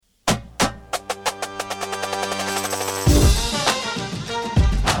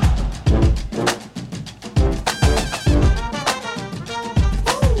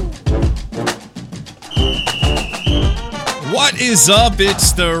is up?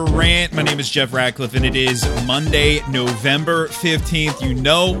 It's The Rant. My name is Jeff Ratcliffe, and it is Monday, November 15th. You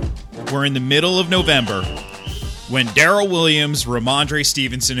know, we're in the middle of November when Darrell Williams, Ramondre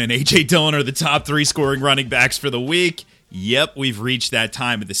Stevenson, and A.J. Dillon are the top three scoring running backs for the week. Yep, we've reached that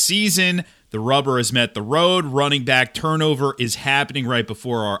time of the season. The rubber has met the road. Running back turnover is happening right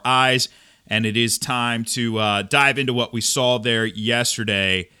before our eyes, and it is time to dive into what we saw there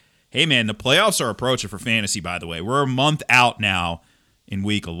yesterday. Hey, man, the playoffs are approaching for fantasy, by the way. We're a month out now in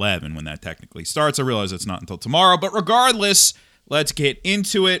Week 11 when that technically starts. I realize it's not until tomorrow, but regardless, let's get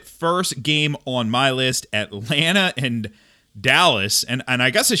into it. First game on my list, Atlanta and Dallas. And I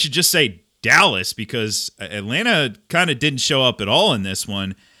guess I should just say Dallas because Atlanta kind of didn't show up at all in this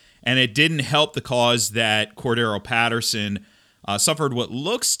one, and it didn't help the cause that Cordero Patterson suffered what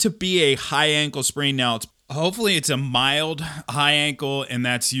looks to be a high ankle sprain. Now, hopefully it's a mild high ankle, and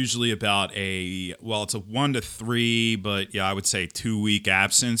that's usually about it's a 1 to 3, but yeah, I would say 2-week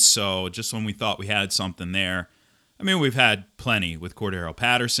absence. So just when we thought we had something there, I mean, we've had plenty with Cordero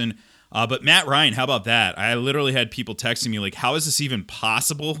Patterson. But Matt Ryan, how about that? I literally had people texting me like, how is this even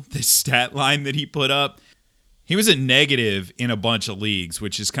possible? This stat line that he put up. He was a negative in a bunch of leagues,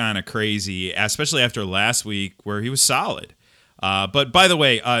 which is kind of crazy, especially after last week where he was solid. But by the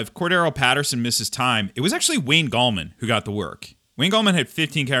way, if Cordero Patterson misses time, it was actually Wayne Gallman who got the work. Wayne Gallman had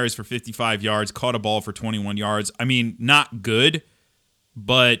 15 carries for 55 yards, caught a ball for 21 yards. I mean, not good,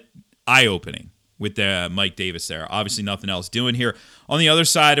 but eye-opening with Mike Davis there. Obviously nothing else doing here. On the other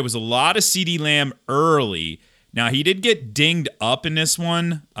side, it was a lot of CeeDee Lamb early. Now, he did get dinged up in this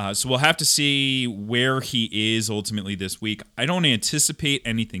one, so we'll have to see where he is ultimately this week. I don't anticipate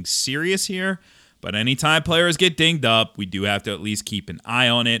anything serious here. But anytime players get dinged up, we do have to at least keep an eye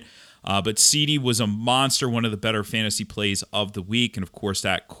on it. But CeeDee was a monster, one of the better fantasy plays of the week. And, of course,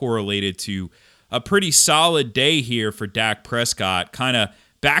 that correlated to a pretty solid day here for Dak Prescott, kind of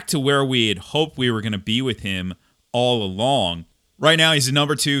back to where we had hoped we were going to be with him all along. Right now, he's the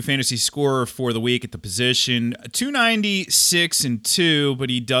number 2 fantasy scorer for the week at the position. 296-2, but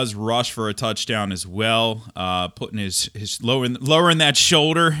he does rush for a touchdown as well, putting his lowering that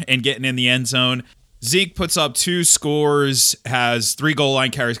shoulder and getting in the end zone. Zeke puts up 2 scores, has 3 goal line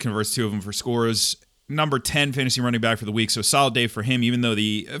carries, converts 2 of them for scores. Number 10 fantasy running back for the week, so a solid day for him, even though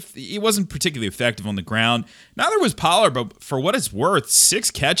he wasn't particularly effective on the ground. Neither was Pollard, but for what it's worth,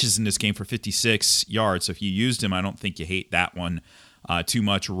 6 catches in this game for 56 yards. So if you used him, I don't think you hate that one too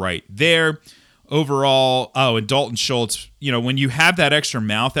much right there. Overall, and Dalton Schultz, when you have that extra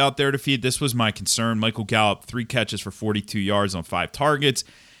mouth out there to feed, this was my concern. Michael Gallup, 3 catches for 42 yards on 5 targets.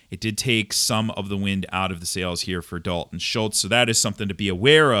 It did take some of the wind out of the sails here for Dalton Schultz, so that is something to be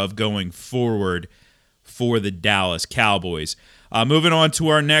aware of going forward for the Dallas Cowboys. Moving on to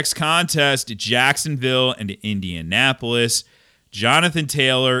our next contest, Jacksonville and Indianapolis. Jonathan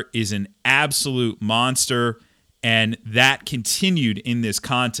Taylor is an absolute monster, and that continued in this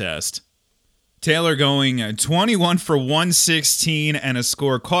contest. Taylor going 21 for 116 and a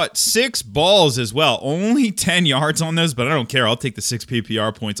score. Caught 6 balls as well. Only 10 yards on those, but I don't care. I'll take the 6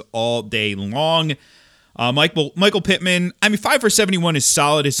 PPR points all day long. Michael Pittman, 5 for 71 is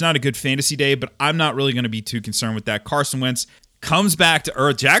solid. It's not a good fantasy day, but I'm not really going to be too concerned with that. Carson Wentz comes back to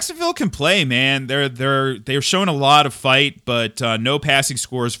earth. Jacksonville can play, man. They're showing a lot of fight, but no passing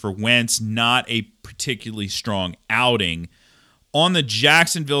scores for Wentz. Not a particularly strong outing. On the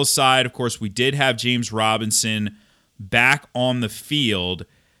Jacksonville side, of course, we did have James Robinson back on the field,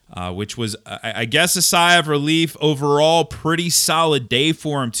 which was, I guess, a sigh of relief. Overall, pretty solid day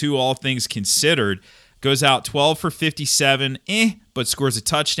for him, too, all things considered. Goes out 12 for 57, but scores a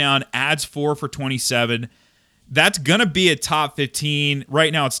touchdown, adds 4 for 27. That's going to be a top 15.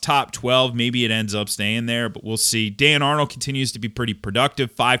 Right now it's top 12. Maybe it ends up staying there, but we'll see. Dan Arnold continues to be pretty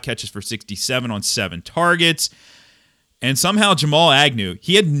productive. 5 catches for 67 on 7 targets. And somehow Jamal Agnew,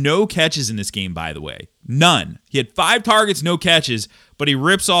 he had no catches in this game, by the way. None. He had 5 targets, no catches, but he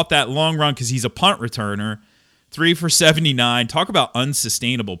rips off that long run because he's a punt returner. 3 for 79. Talk about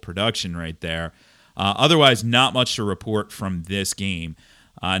unsustainable production right there. Otherwise, not much to report from this game.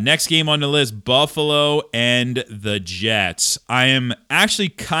 Next game on the list, Buffalo and the Jets. I am actually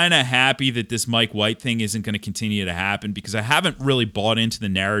kind of happy that this Mike White thing isn't going to continue to happen because I haven't really bought into the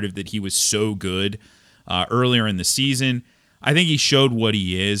narrative that he was so good earlier in the season. I think he showed what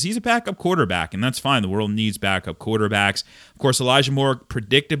he is. He's a backup quarterback, and that's fine. The world needs backup quarterbacks. Of course, Elijah Moore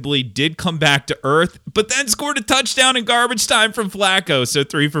predictably did come back to earth, but then scored a touchdown in garbage time from Flacco. So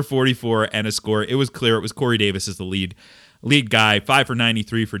 3 for 44 and a score. It was clear it was Corey Davis as the lead guy. 5 for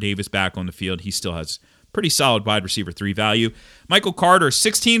 93 for Davis back on the field. He still has pretty solid wide receiver 3 value. Michael Carter,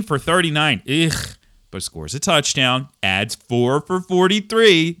 16 for 39. but scores a touchdown, adds 4 for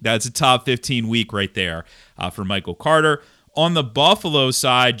 43. That's a top 15 week right there for Michael Carter. On the Buffalo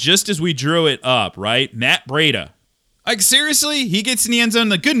side, just as we drew it up, right? Matt Breida. Like, seriously, he gets in the end zone.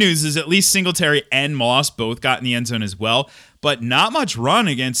 The good news is at least Singletary and Moss both got in the end zone as well, but not much run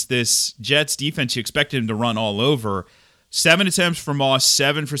against this Jets defense. You expected him to run all over. 7 attempts for Moss,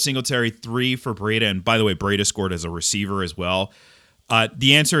 7 for Singletary, 3 for Breida. And by the way, Breida scored as a receiver as well.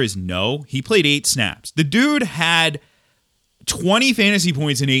 The answer is no. He played 8 snaps. The dude had 20 fantasy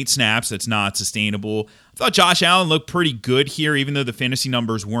points in 8 snaps. That's not sustainable. I thought Josh Allen looked pretty good here, even though the fantasy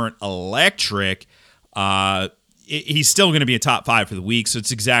numbers weren't electric. He's still going to be a top 5 for the week, so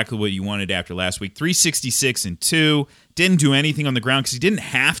it's exactly what you wanted after last week. 366 and 2. Didn't do anything on the ground because he didn't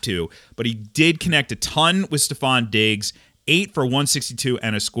have to, but he did connect a ton with Stephon Diggs. 8 for 162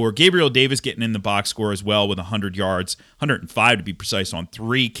 and a score. Gabriel Davis getting in the box score as well with 100 yards, 105 to be precise, on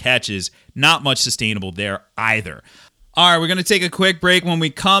 3 catches. Not much sustainable there either. All right, we're going to take a quick break. When we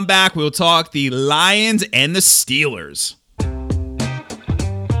come back, we'll talk the Lions and the Steelers.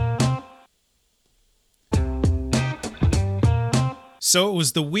 So it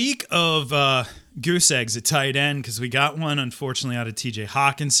was the week of goose eggs at tight end because we got one, unfortunately, out of TJ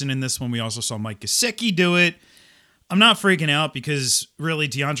Hawkinson in this one. We also saw Mike Gesicki do it. I'm not freaking out because really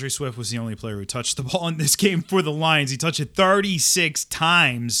DeAndre Swift was the only player who touched the ball in this game for the Lions. He touched it 36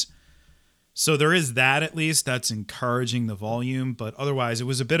 times. So there is that at least. That's encouraging the volume. But otherwise, it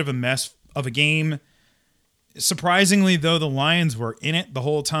was a bit of a mess of a game. Surprisingly, though, the Lions were in it the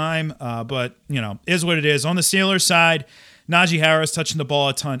whole time. But, is what it is. On the Steelers side, Najee Harris touching the ball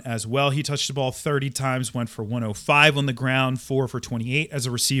a ton as well. He touched the ball 30 times, went for 105 on the ground, 4 for 28 as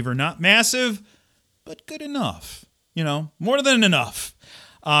a receiver. Not massive, but good enough. More than enough.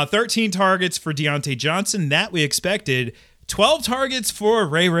 13 targets for Deontay Johnson. That we expected. 12 targets for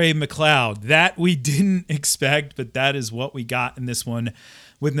Ray McCloud. That we didn't expect, but that is what we got in this one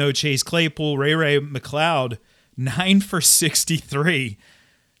with no Chase Claypool. Ray McCloud, 9 for 63.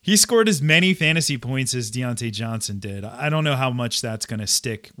 He scored as many fantasy points as Deontay Johnson did. I don't know how much that's going to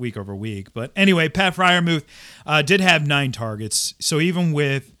stick week over week. But anyway, Pat Freiermuth did have 9 targets. So even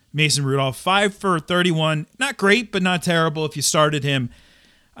with Mason Rudolph, 5 for 31. Not great, but not terrible. If you started him,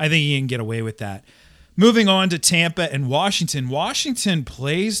 I think you can get away with that. Moving on to Tampa and Washington. Washington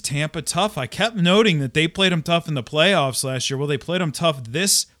plays Tampa tough. I kept noting that they played them tough in the playoffs last year. Well, they played them tough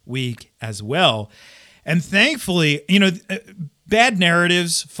this week as well. And thankfully, bad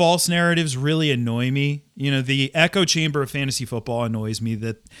narratives, false narratives really annoy me. The echo chamber of fantasy football annoys me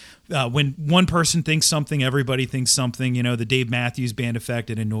that when one person thinks something, everybody thinks something. The Dave Matthews Band effect,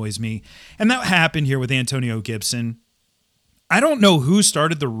 it annoys me. And that happened here with Antonio Gibson. I don't know who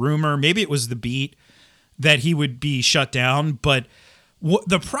started the rumor. Maybe it was the beat that he would be shut down. But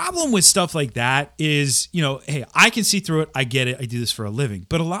the problem with stuff like that is, hey, I can see through it. I get it. I do this for a living.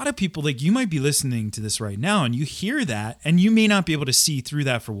 But a lot of people, you might be listening to this right now and you hear that and you may not be able to see through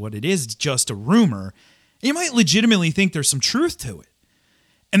that for what it is, just a rumor. And you might legitimately think there's some truth to it.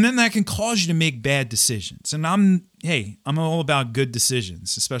 And then that can cause you to make bad decisions. And I'm all about good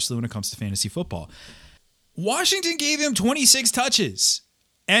decisions, especially when it comes to fantasy football. Washington gave him 26 touches.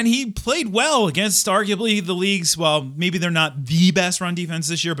 And he played well against arguably the league's, well, maybe they're not the best run defense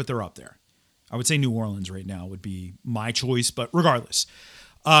this year, but they're up there. I would say New Orleans right now would be my choice, but regardless.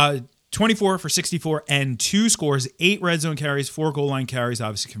 24 for 64 and 2 scores, 8 red zone carries, 4 goal line carries,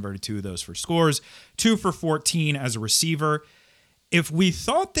 obviously converted 2 of those for scores, 2 for 14 as a receiver. If we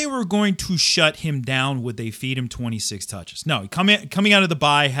thought they were going to shut him down, would they feed him 26 touches? No, coming out of the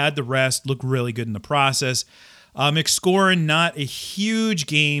bye, had the rest, looked really good in the process. McScorin, not a huge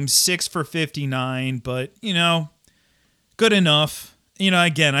game, 6 for 59, but, good enough.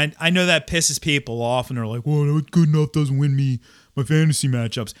 Again, I know that pisses people off, and they're like, well, good enough doesn't win me my fantasy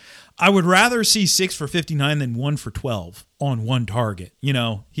matchups. I would rather see 6 for 59 than 1 for 12 on one target. He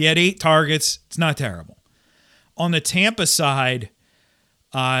had 8 targets. It's not terrible. On the Tampa side,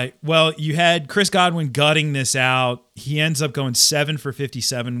 you had Chris Godwin gutting this out. He ends up going 7 for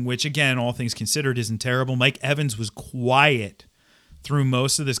 57, which, again, all things considered, isn't terrible. Mike Evans was quiet through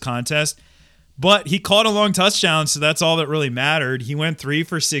most of this contest, but he caught a long touchdown, so that's all that really mattered. He went 3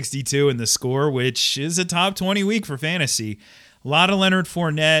 for 62 in the score, which is a top 20 week for fantasy. A lot of Leonard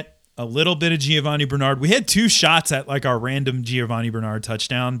Fournette, a little bit of Giovanni Bernard. We had 2 shots at our random Giovanni Bernard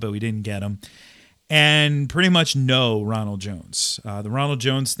touchdown, but we didn't get them. And pretty much no Ronald Jones. The Ronald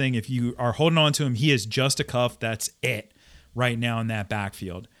Jones thing, if you are holding on to him, he is just a cuff. That's it right now in that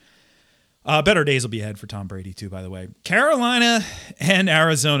backfield. Better days will be ahead for Tom Brady, too, by the way. Carolina and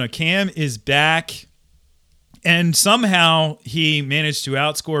Arizona. Cam is back, and somehow he managed to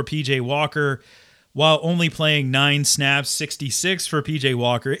outscore P.J. Walker. while only playing 9 snaps, 66 for PJ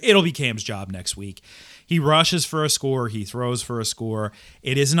Walker. It'll be Cam's job next week. He rushes for a score. He throws for a score.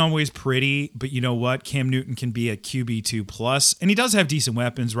 It isn't always pretty, but you know what? Cam Newton can be a QB2+, and he does have decent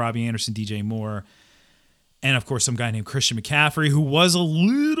weapons, Robbie Anderson, DJ Moore, and of course some guy named Christian McCaffrey, who was a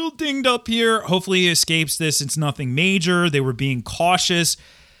little dinged up here. Hopefully he escapes this. It's nothing major. They were being cautious.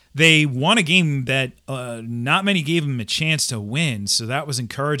 They won a game that not many gave him a chance to win, so that was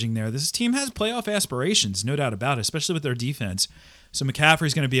encouraging there. This team has playoff aspirations, no doubt about it, especially with their defense. So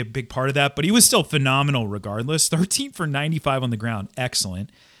McCaffrey's going to be a big part of that, but he was still phenomenal regardless. 13 for 95 on the ground, excellent.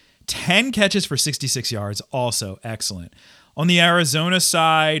 10 catches for 66 yards, also excellent. On the Arizona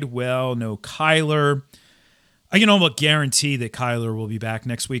side, well, no Kyler. I can almost guarantee that Kyler will be back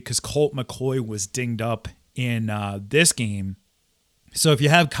next week because Colt McCoy was dinged up in this game. So if you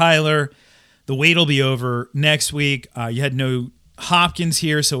have Kyler, the wait will be over next week. You had no Hopkins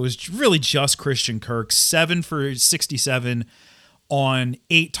here, so it was really just Christian Kirk. 7 for 67 on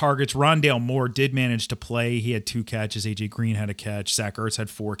 8 targets. Rondale Moore did manage to play. He had 2 catches. A.J. Green had a catch. Zach Ertz had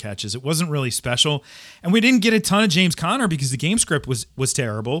 4 catches. It wasn't really special. And we didn't get a ton of James Conner because the game script was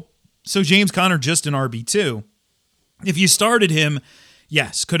terrible. So James Conner just an RB2. If you started him,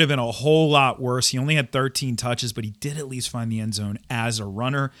 yes, could have been a whole lot worse. He only had 13 touches, but he did at least find the end zone as a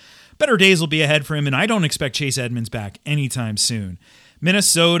runner. Better days will be ahead for him, and I don't expect Chase Edmonds back anytime soon.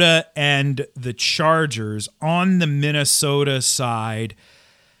 Minnesota and the Chargers. On the Minnesota side,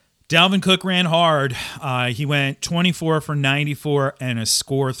 Dalvin Cook ran hard. He went 24 for 94 and a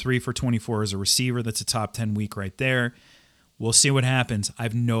score, 3 for 24 as a receiver. That's a top 10 week right there. We'll see what happens. I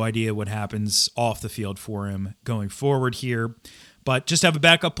have no idea what happens off the field for him going forward here. But just have a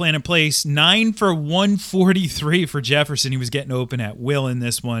backup plan in place. 9 for 143 for Jefferson. He was getting open at will in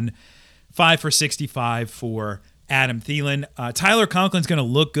this one. 5 for 65 for Adam Thielen. Tyler Conklin's going to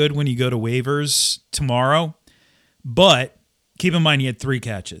look good when you go to waivers tomorrow. But keep in mind he had 3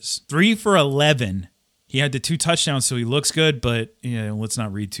 catches. 3 for 11. He had the 2 touchdowns, so he looks good. But let's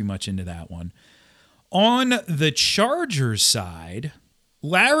not read too much into that one. On the Chargers side,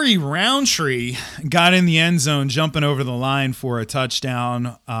 Larry Roundtree got in the end zone, jumping over the line for a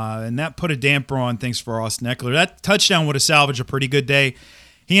touchdown, and that put a damper on things for Austin Eckler. That touchdown would have salvaged a pretty good day.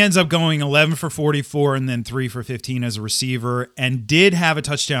 He ends up going 11 for 44 and then 3 for 15 as a receiver, and did have a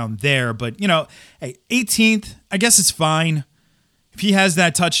touchdown there. But, hey, 18th, I guess it's fine. If he has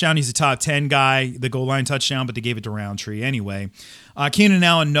that touchdown, he's a top 10 guy, the goal line touchdown, but they gave it to Roundtree anyway. Keenan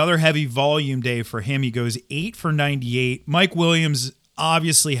Allen, another heavy volume day for him. He goes 8 for 98. Mike Williams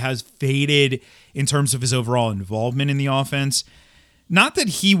obviously has faded in terms of his overall involvement in the offense. Not that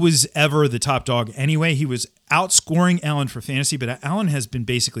he was ever the top dog anyway. He was outscoring Allen for fantasy, but Allen has been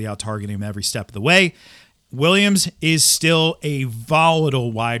basically out-targeting him every step of the way. Williams is still a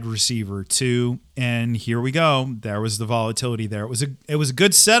volatile wide receiver too, and here we go. There was the volatility there. It was a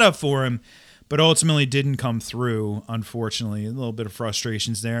good setup for him, but ultimately didn't come through, unfortunately. A little bit of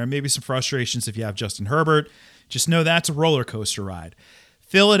frustrations there, and maybe some frustrations if you have Justin Herbert. Just know that's a roller coaster ride.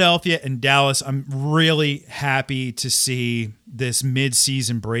 Philadelphia and Dallas, I'm really happy to see this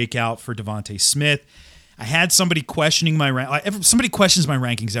midseason breakout for Devontae Smith. I had somebody questioning somebody questions my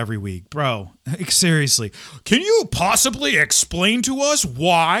rankings every week. Bro, seriously, can you possibly explain to us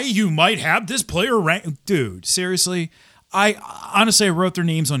why you might have this player ranked? Dude, seriously? I wrote their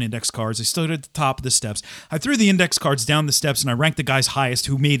names on index cards. I stood at the top of the steps. I threw the index cards down the steps, and I ranked the guys highest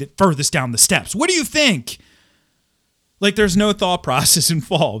who made it furthest down the steps. What do you think? There's no thought process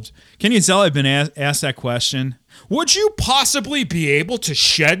involved. Can you tell I've been asked that question? Would you possibly be able to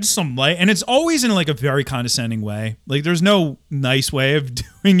shed some light? And it's always in a very condescending way. There's no nice way of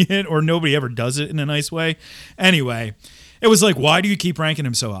doing it, or nobody ever does it in a nice way. Anyway, it was why do you keep ranking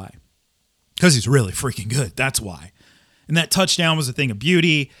him so high? Because he's really freaking good. That's why. And that touchdown was a thing of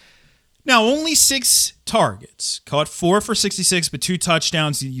beauty. Now, only 6 targets. Caught 4 for 66, but 2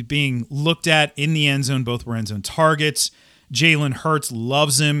 touchdowns being looked at in the end zone. Both were end zone targets. Jalen Hurts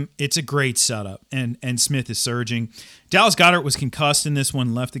loves him. It's a great setup, and Smith is surging. Dallas Goedert was concussed in this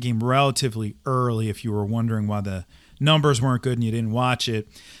one, left the game relatively early, if you were wondering why the numbers weren't good and you didn't watch it.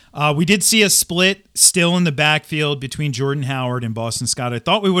 We did see a split still in the backfield between Jordan Howard and Boston Scott. I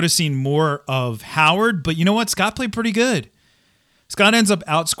thought we would have seen more of Howard, but you know what? Scott played pretty good. Scott ends up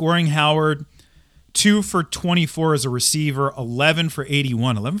outscoring Howard 2 for 24 as a receiver, 11 for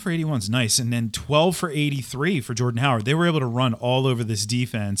 81. 11 for 81 is nice. And then 12 for 83 for Jordan Howard. They were able to run all over this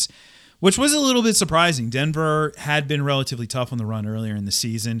defense, which was a little bit surprising. Denver had been relatively tough on the run earlier in the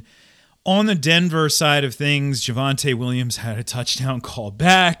season. On the Denver side of things, Javonte Williams had a touchdown called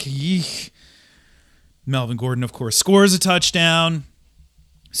back. Yeesh. Melvin Gordon, of course, scores a touchdown.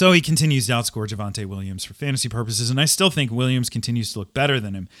 So he continues to outscore Javonte Williams for fantasy purposes, and I still think Williams continues to look better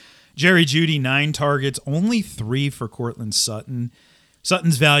than him. Jerry Jeudy, 9 targets, only 3 for Cortland Sutton.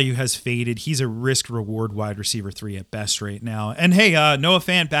 Sutton's value has faded. He's a risk-reward wide receiver 3 at best right now. And hey, Noah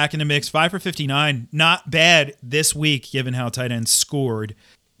Fant back in the mix, 5 for 59. Not bad this week, given how tight ends scored.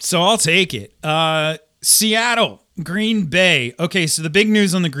 So I'll take it. Seattle, Green Bay. Okay, so the big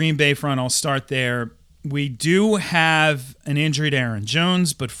news on the Green Bay front, I'll start there. We do have an injury to Aaron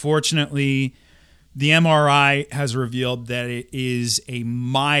Jones, but fortunately, the MRI has revealed that it is a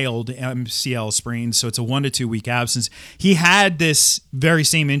mild MCL sprain, so it's a 1 to 2 week absence. He had this very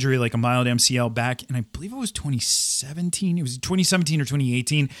same injury, like a mild MCL, back, and I believe it was 2017. It was 2017 or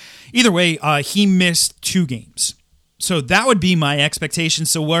 2018. Either way, he missed 2 games. So that would be my expectation.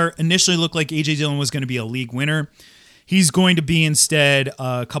 So where initially looked like A.J. Dillon was going to be a league winner, he's going to be instead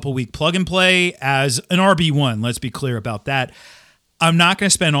a couple-week plug-and-play as an RB1. Let's be clear about that. I'm not going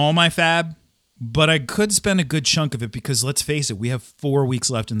to spend all my fab, but I could spend a good chunk of it because, let's face it, we have 4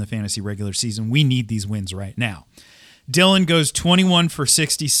 weeks left in the fantasy regular season. We need these wins right now. Dillon goes 21 for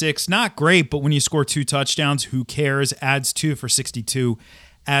 66. Not great, but when you score 2 touchdowns, who cares? Adds 2 for 62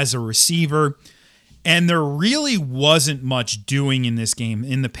 as a receiver. And there really wasn't much doing in this game,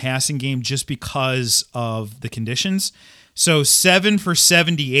 in the passing game, just because of the conditions. So 7 for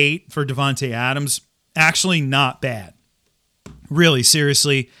 78 for Devontae Adams. Actually not bad. Really,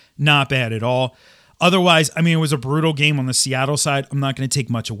 seriously, not bad at all. Otherwise, I mean, it was a brutal game on the Seattle side. I'm not going to take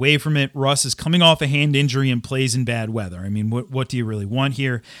much away from it. Russ is coming off a hand injury and plays in bad weather. I mean, what do you really want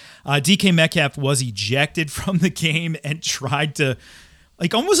here? DK Metcalf was ejected from the game and tried to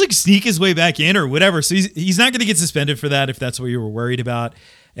almost sneak his way back in or whatever. So he's not going to get suspended for that if that's what you were worried about.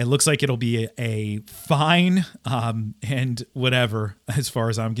 It looks like it'll be a fine and whatever as far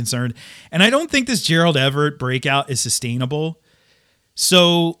as I'm concerned. And I don't think this Gerald Everett breakout is sustainable.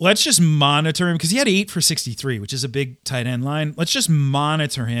 So let's just monitor him because he had 8 for 63, which is a big tight end line. Let's just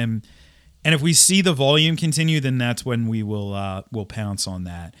monitor him. And if we see the volume continue, then that's when we'll pounce on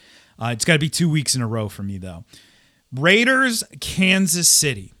that. It's got to be 2 weeks in a row for me, though. Raiders, Kansas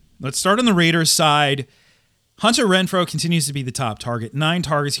City. Let's start on the Raiders side. Hunter Renfrow continues to be the top target. 9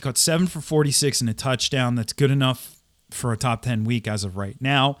 targets. He caught 7 for 46 and a touchdown. That's good enough for a top 10 week as of right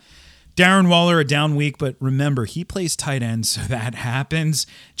now. Darren Waller, a down week, but remember, he plays tight end, so that happens.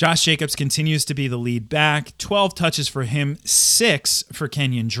 Josh Jacobs continues to be the lead back. 12 touches for him, 6 for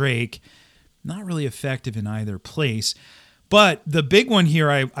Kenyon Drake. Not really effective in either place. But the big one here,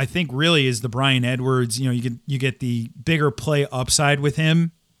 I think, really is the Bryan Edwards. You get the bigger play upside with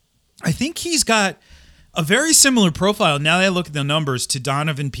him. I think he's got a very similar profile, now that I look at the numbers, to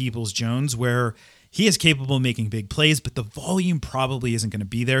Donovan Peoples-Jones, where he is capable of making big plays, but the volume probably isn't going to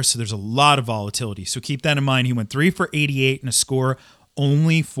be there, so there's a lot of volatility. So keep that in mind. He went 3 for 88 and a score,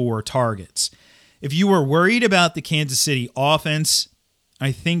 only 4 targets. If you were worried about the Kansas City offense,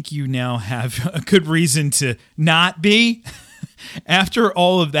 I think you now have a good reason to not be. After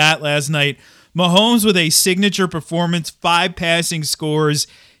all of that last night, Mahomes with a signature performance, 5 passing scores.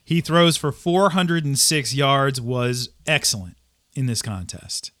 He throws for 406 yards, was excellent in this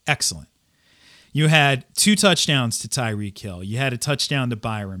contest. Excellent. You had 2 touchdowns to Tyreek Hill. You had a touchdown to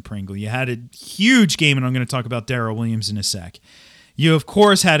Byron Pringle. You had a huge game, and I'm going to talk about Darrell Williams in a sec. You, of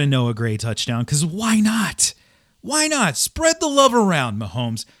course, had a Noah Gray touchdown, because why not? Why not? Spread the love around,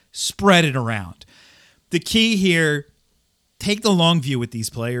 Mahomes. Spread it around. The key here, take the long view with these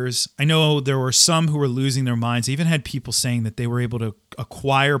players. I know there were some who were losing their minds. I even had people saying that they were able to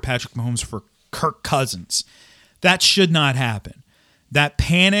acquire Patrick Mahomes for Kirk Cousins. That should not happen. That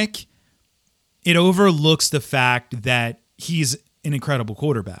panic, it overlooks the fact that he's an incredible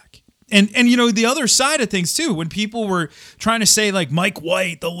quarterback. And the other side of things too, when people were trying to say like Mike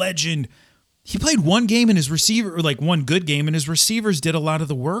White, the legend, he played one game in his receiver, or like one good game, and his receivers did a lot of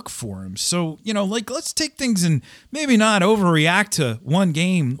the work for him. So, let's take things and maybe not overreact to one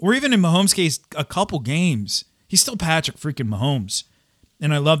game, or even in Mahomes' case, a couple games. He's still Patrick freaking Mahomes.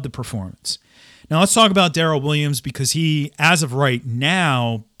 And I love the performance. Now let's talk about Darrell Williams, because he, as of right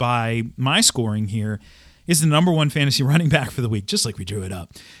now, by my scoring here, is the number 1 fantasy running back for the week, just like we drew it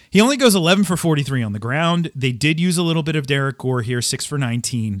up. He only goes 11 for 43 on the ground. They did use a little bit of Derek Gore here, 6 for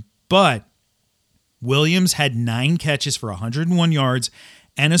 19, but Williams had 9 catches for 101 yards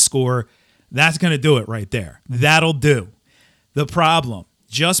and a score. That's going to do it right there. That'll do. The problem,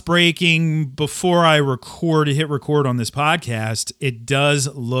 just breaking before I hit record on this podcast, it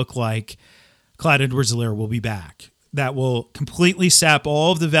does look like Clyde Edwards-Helaire will be back. that will completely sap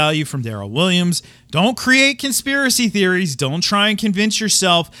all of the value from Darrell Williams. Don't create conspiracy theories. Don't try and convince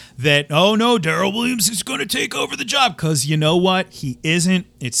yourself that, oh no, Darrell Williams is going to take over the job, because you know what? He isn't.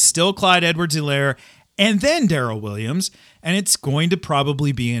 It's still Clyde Edwards-Helaire and then Darrell Williams, and it's going to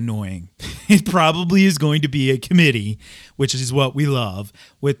probably be annoying. It probably is going to be a committee, which is what we love,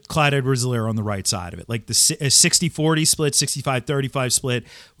 with Clyde Edwards-Helaire on the right side of it. Like the 60-40 split, 65-35 split,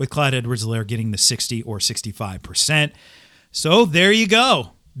 with Clyde Edwards-Helaire getting the 60 or 65%. So there you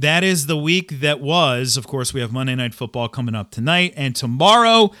go. That is the week that was. Of course, we have Monday Night Football coming up tonight, and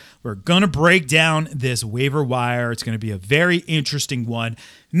tomorrow we're going to break down this waiver wire. It's going to be a very interesting one.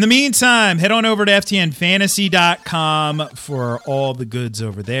 In the meantime, head on over to ftnfantasy.com for all the goods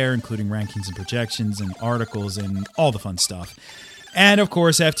over there, including rankings and projections and articles and all the fun stuff. And, of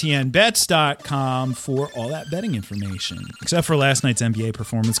course, ftnbets.com for all that betting information, except for last night's NBA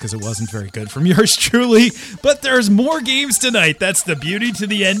performance, because it wasn't very good from yours truly. But there's more games tonight. That's the beauty to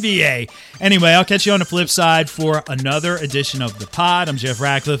the NBA. Anyway, I'll catch you on the flip side for another edition of the pod. I'm Jeff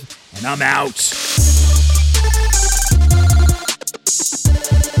Ratcliffe, and I'm out.